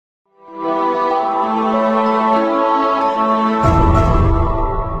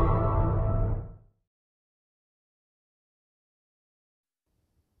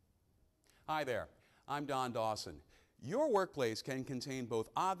Hi there, I'm Don Dawson. Your workplace can contain both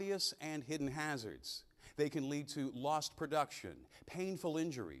obvious and hidden hazards. They can lead to lost production, painful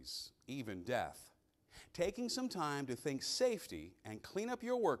injuries, even death. Taking some time to think safety and clean up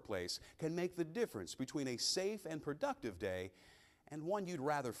your workplace can make the difference between a safe and productive day and one you'd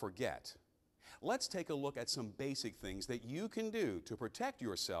rather forget. Let's take a look at some basic things that you can do to protect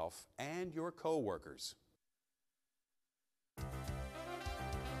yourself and your coworkers.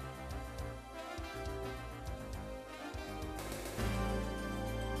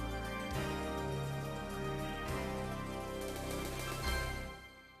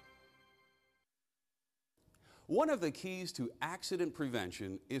 One of the keys to accident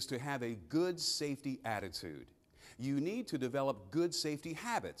prevention is to have a good safety attitude. You need to develop good safety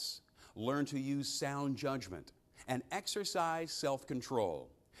habits, learn to use sound judgment, and exercise self-control.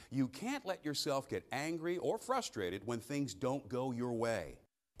 You can't let yourself get angry or frustrated when things don't go your way.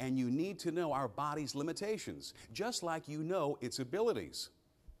 And you need to know our body's limitations, just like you know its abilities.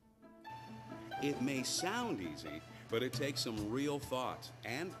 It may sound easy, but it takes some real thought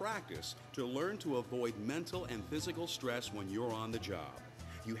and practice to learn to avoid mental and physical stress when you're on the job.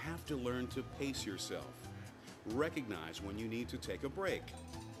 You have to learn to pace yourself, recognize when you need to take a break,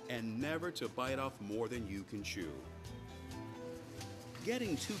 and never to bite off more than you can chew.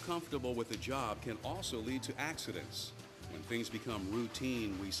 Getting too comfortable with the job can also lead to accidents. When things become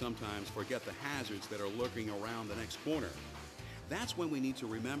routine, we sometimes forget the hazards that are lurking around the next corner. That's when we need to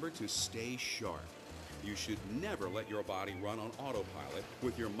remember to stay sharp. You should never let your body run on autopilot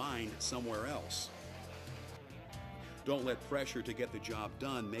with your mind somewhere else. Don't let pressure to get the job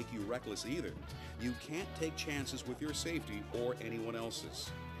done make you reckless either. You can't take chances with your safety or anyone else's.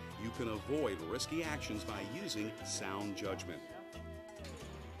 You can avoid risky actions by using sound judgment.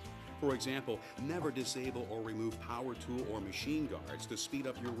 For example, never disable or remove power tool or machine guards to speed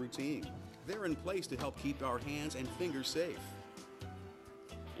up your routine. They're in place to help keep our hands and fingers safe.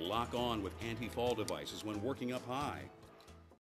 Lock on with anti-fall devices when working up high.